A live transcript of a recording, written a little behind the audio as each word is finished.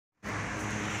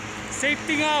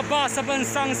Safety nga ba sa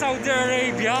bansang Saudi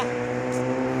Arabia?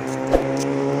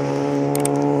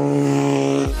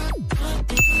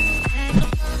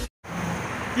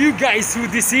 You guys, who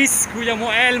this is? Kuya mo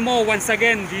Elmo once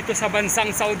again dito sa bansang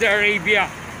Saudi Arabia.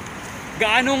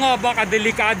 Gaano nga ba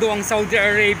kadelikado ang Saudi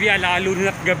Arabia lalo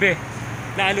na't gabi?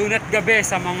 Lalo na't gabi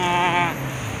sa mga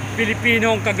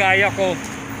Pilipinong kagaya ko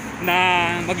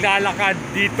na maglalakad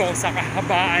dito sa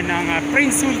kahabaan ng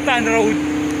Prince Sultan Road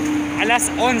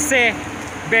alas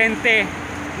 11:20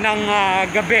 ng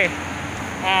gabi.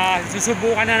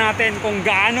 Susubukan na natin kung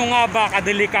gaano nga ba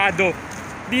kadelikado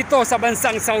dito sa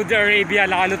bansang Saudi Arabia,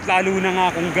 lalo't lalo na nga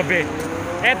kung gabi.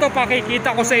 Eto,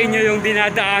 pakikita ko sa inyo yung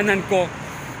dinadaanan ko.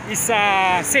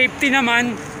 Safety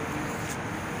naman,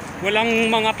 walang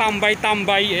mga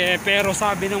tambay-tambay pero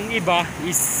sabi ng iba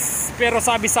is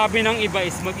sabi ng iba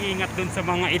is mag-iingat dun sa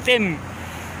mga itim,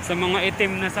 sa mga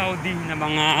itim na Saudi na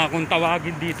mga, kung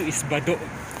tawagin dito is bado.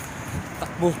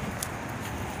 Takbo.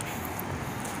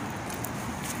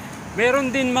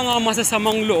 Meron din mga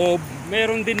masasamang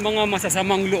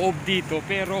loob dito,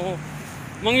 pero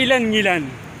mangilan-ngilan.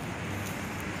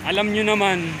 Alam nyo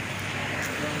naman,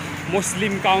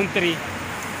 Muslim country,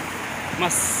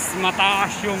 mas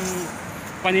mataas yung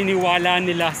paniniwala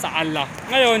nila sa Allah.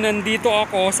 Ngayon, nandito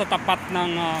ako sa tapat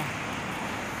ng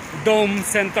Dome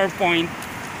Center Point.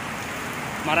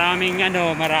 Maraming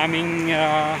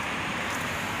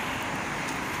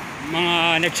mga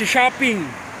nagsha-shopping.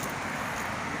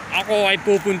 Ako ay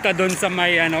pupunta doon sa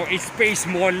may Space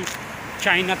Mall,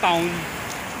 Chinatown,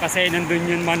 kasi nandun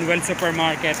yung Manuel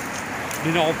Supermarket.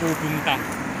 Doon ako pupunta.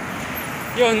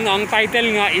 Yun, ang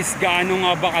title nga is gaano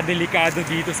nga ba kadelikado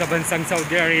dito sa bansang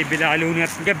Saudi Arabia lalo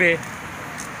na't gabi.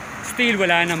 Still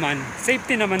wala naman,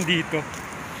 safety naman dito.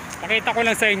 Pakita ko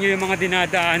lang sa inyo yung mga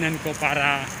dinadaanan ko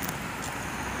para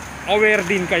aware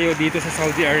din kayo dito sa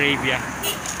Saudi Arabia.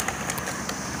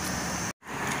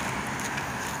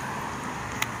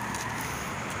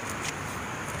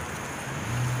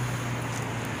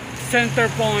 Center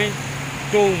Point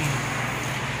Dome.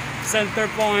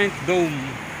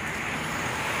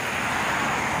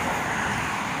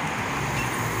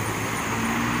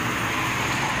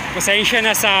 Pasensya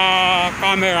na sa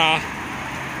camera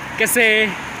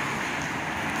kasi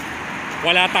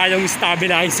wala tayong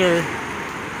stabilizer.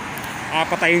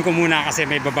 Patayin ko muna kasi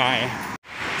may babae.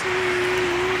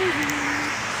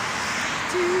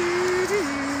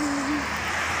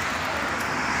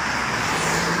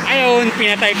 Ayun,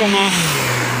 pinatay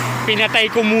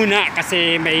ko muna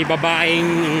kasi may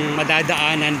babaeng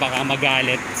madadaanan, baka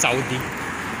magalit Saudi.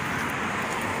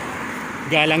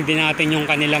 Galang din natin yung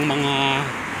kanilang mga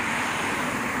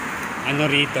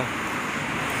rito,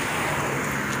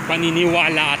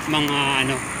 paniniwala at mga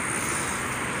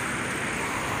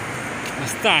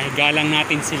basta galang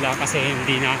natin sila kasi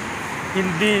hindi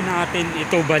natin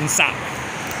ito bansa.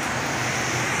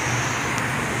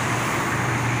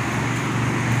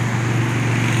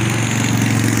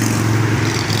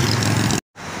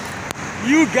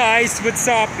 You guys, what's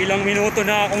up? Ilang minuto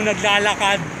na akong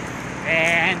naglalakad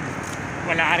and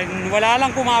wala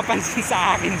lang pumapansin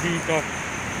sa akin dito.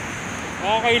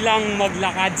 Okay lang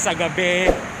maglakad sa gabi,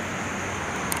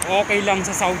 okay lang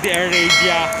sa Saudi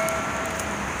Arabia.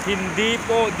 Hindi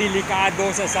po delikado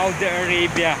sa Saudi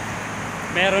Arabia.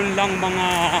 Meron lang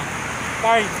mga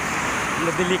part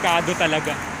na delikado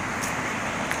talaga.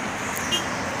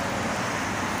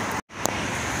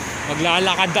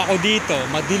 Maglalakad ako dito,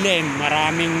 madilim,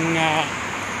 maraming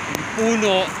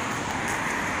puno,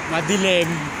 madilim.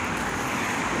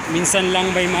 Minsan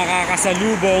lang may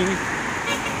makakasalubong.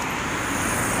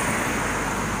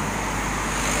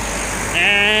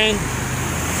 And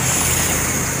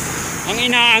ang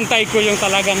inaantay ko yung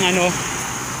talagang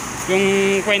yung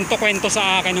kwento-kwento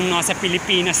sa akin nung nasa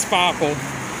Pilipinas pa ako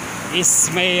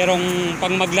is mayroong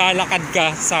pang maglalakad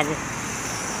ka sa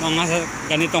mga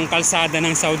ganitong kalsada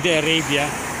ng Saudi Arabia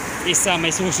is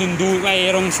may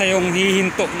mayroong sayong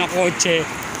hihinto na kotse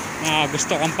na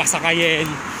gusto kang pasakayin,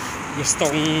 gusto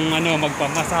kong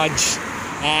magpa-massage,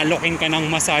 alokin ka ng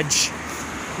massage.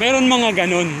 Meron mga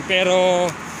ganun, pero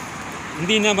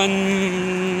hindi naman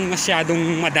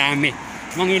masyadong madami,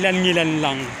 mangilan-ngilan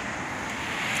lang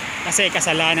kasi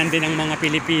kasalanan din ng mga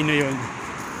Pilipino yun.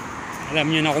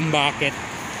 Alam nyo na kung bakit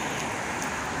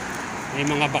may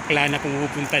mga bakla na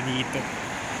pumupunta dito.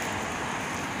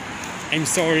 I'm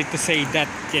sorry to say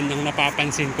that. Yan ang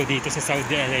napapansin ko dito sa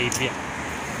Saudi Arabia.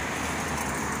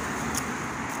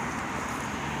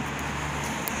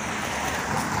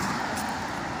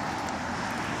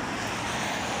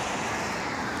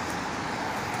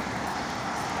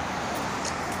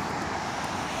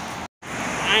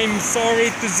 I'm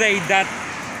sorry to say that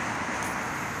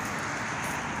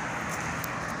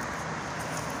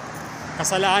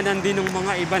kasalanan din ng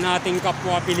mga iba nating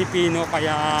kapwa Pilipino,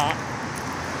 kaya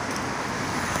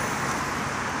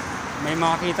may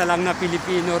makita lang na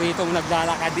Pilipino rito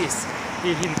naglalakad is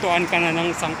hihintuan ka na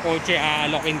ng isang kotse,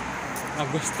 aalokin na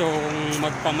gustong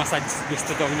magpamassage,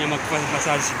 gusto daw niya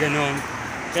magpamassage, ganon.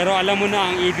 Pero alam mo na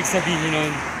ang ibig sabihin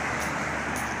nun,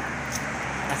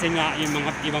 kasi nga yung mga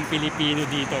ibang Pilipino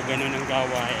dito ganon ang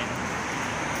gawain.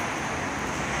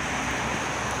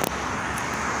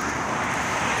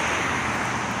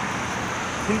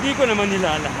 Hindi ko naman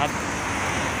nilalahat.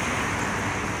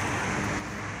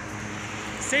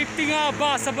 Safety nga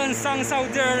ba sa bansang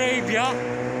Saudi Arabia?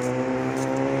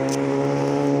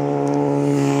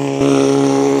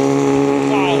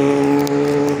 Wow!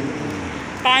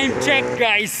 Time check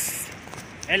guys,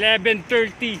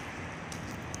 11:30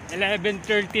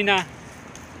 na,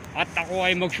 at ako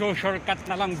ay mag-shortcut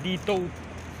na lang dito.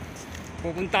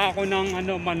 Pupunta ako ng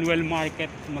Manuel Market,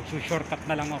 mag-shortcut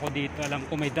na lang ako dito. Alam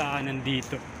ko may daanan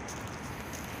dito.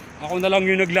 Ako na lang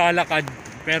yung naglalakad,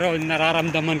 pero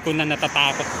nararamdaman ko na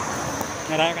natatakot.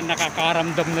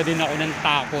 Nakakaramdam na din ako ng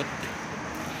takot.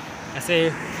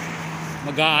 Kasi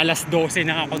mag-aalas 12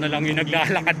 na, ako na lang yung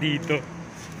naglalakad dito.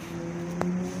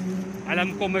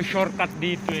 Alam ko may shortcut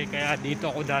dito kaya dito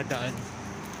ako dadaan.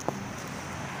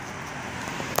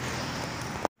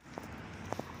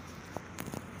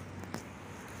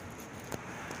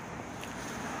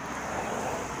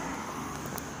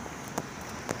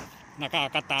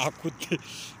 Nakakatakot.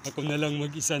 Ako na lang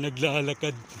mag-isa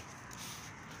naglalakad.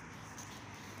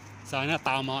 Sana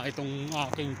tama itong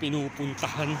aking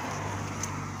pinupuntahan.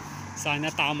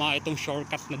 Sana tama itong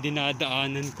shortcut na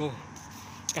dinadaanan ko.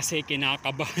 Kasi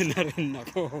kinakabahan na rin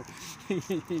ako.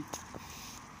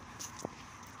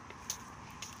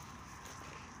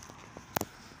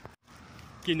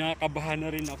 Kinakabahan na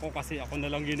rin ako kasi ako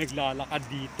na lang yung naglalakad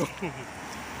dito.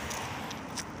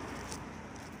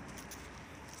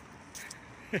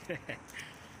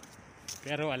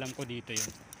 Pero alam ko dito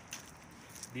yun.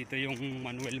 Dito yung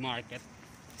Manuel Market.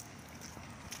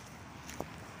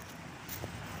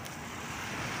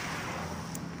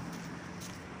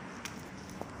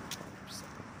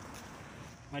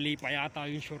 Mali pa yata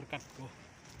yung shortcut ko.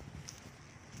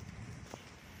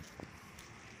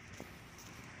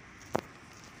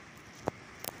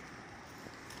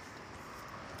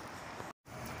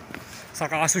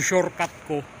 Sa kaso shortcut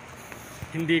ko,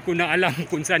 hindi ko na alam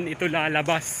kung saan ito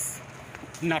lalabas.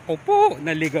 Nako po,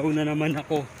 naligaw na naman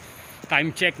ako.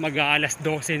 Time check, mag-aalas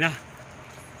 12 na.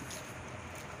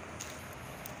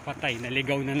 Patay,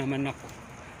 naligaw na naman ako.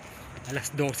 Alas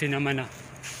 12 naman na.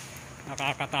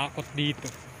 Nakakatakot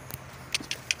dito.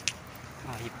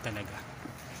 Ayip talaga.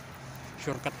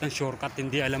 Shortcut ng shortcut,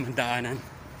 hindi alam ang daanan.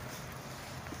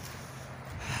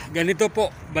 Ganito po,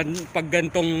 pag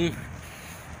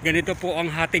ganito po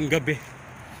ang hating gabi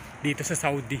dito sa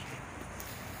Saudi.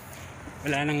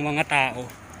 Wala nang mga tao.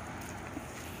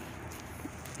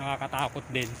 Nakakatakot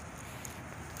din.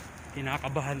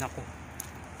 Kinakabahan ako.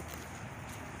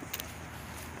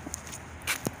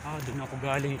 Doon ako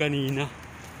galing kanina.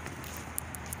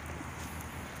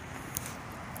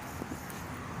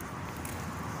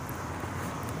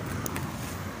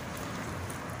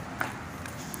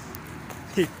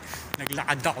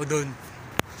 Naglakad ako doon.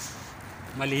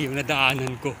 Mali yung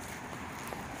nadaanan ko.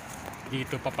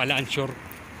 Dito pa pala ang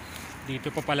short. Dito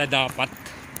pa pala dapat.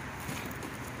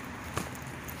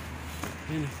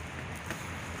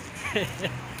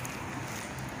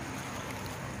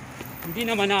 Hindi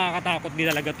naman nakakatakot din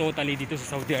talaga totally dito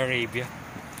sa Saudi Arabia.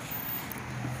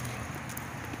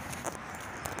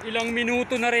 Ilang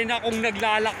minuto na rin akong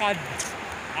naglalakad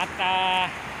at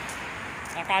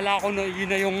akala ko na yun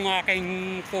na yung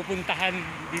aking pupuntahan.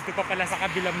 Dito pa pala sa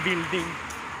kabilang building.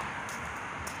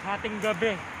 Hating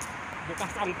gabi,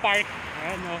 bukas ang park.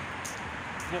 Ayan o,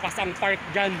 bukas ang park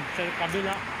dyan sa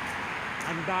kabila.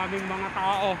 Ang daming mga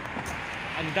tao,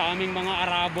 ang daming mga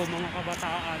Arabo, mga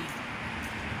kabataan.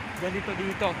 Ganito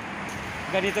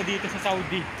dito sa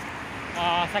Saudi.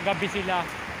 Sa gabi sila,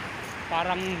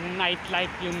 parang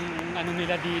nightlife yung ano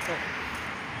nila dito.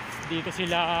 Dito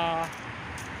sila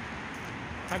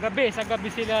sa gabi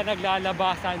sila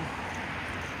naglalabasan.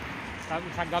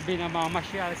 Sa gabi na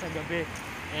mamasyal sa gabi.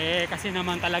 Kasi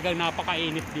naman talagang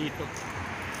napakainit dito.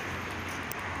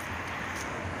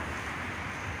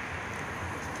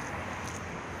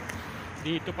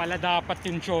 Dito pala dapat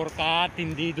yung shortcut,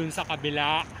 hindi dun sa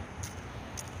kabila.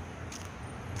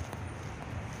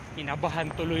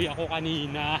 Kinabahan tuloy ako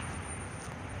kanina.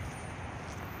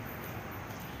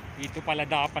 Dito pala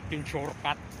dapat yung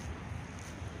shortcut.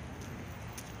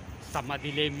 Sa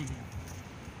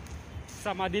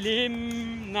madilim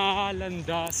na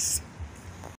landas.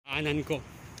 dinadaanan ko.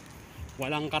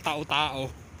 Walang katao-tao,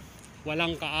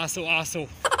 walang kaaso-aso.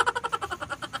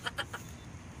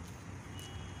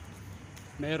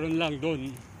 Meron lang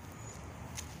doon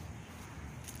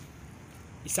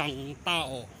isang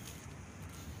tao.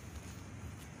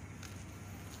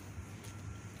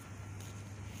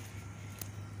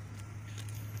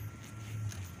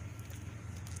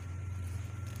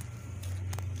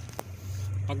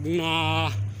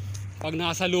 Pag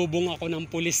nasa lubong ako ng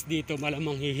pulis dito,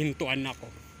 malamang hihintuan ako.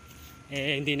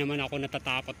 Hindi naman ako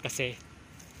natatakot kasi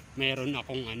meron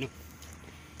akong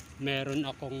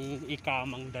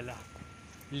ikamang dala.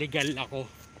 Legal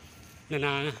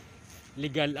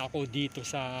ako dito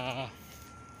sa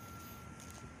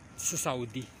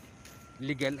Saudi.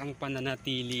 Legal ang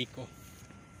pananatili ko.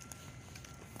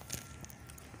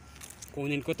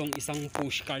 Kunin ko tong isang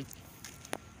pushcart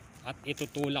at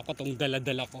itutulak ko tong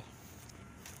dala-dala ko.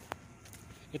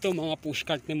 Ito mga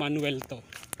pushcart ni Manuel to.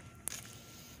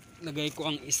 Lagay ko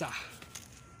ang isa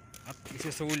at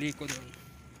isusuli ko doon.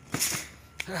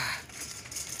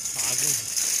 Pagod.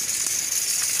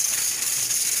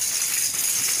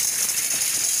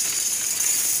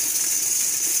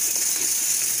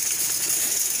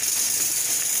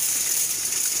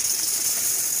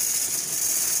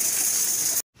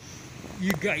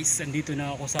 You guys, andito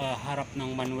na ako sa harap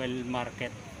ng Manuel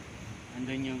Market.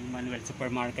 Andun yung Manuel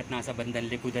Supermarket, nasa bandang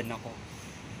likodan ako.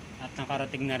 At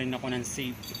nakarating na rin ako ng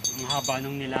safe. Ang haba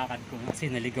nung nilakad ko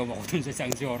kasi naligaw ako dun sa isang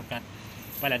shortcut.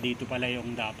 Pala dito pala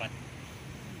yung dapat.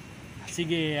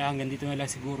 Sige, hanggang dito na lang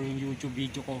siguro yung YouTube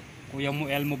video ko. Kuya mo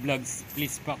Elmo Vlogs,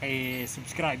 please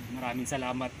paki-subscribe. Maraming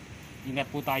salamat. Ingat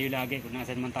po tayo lagi kung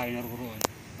nasan man tayo naroon.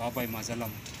 Bye bye, masalam.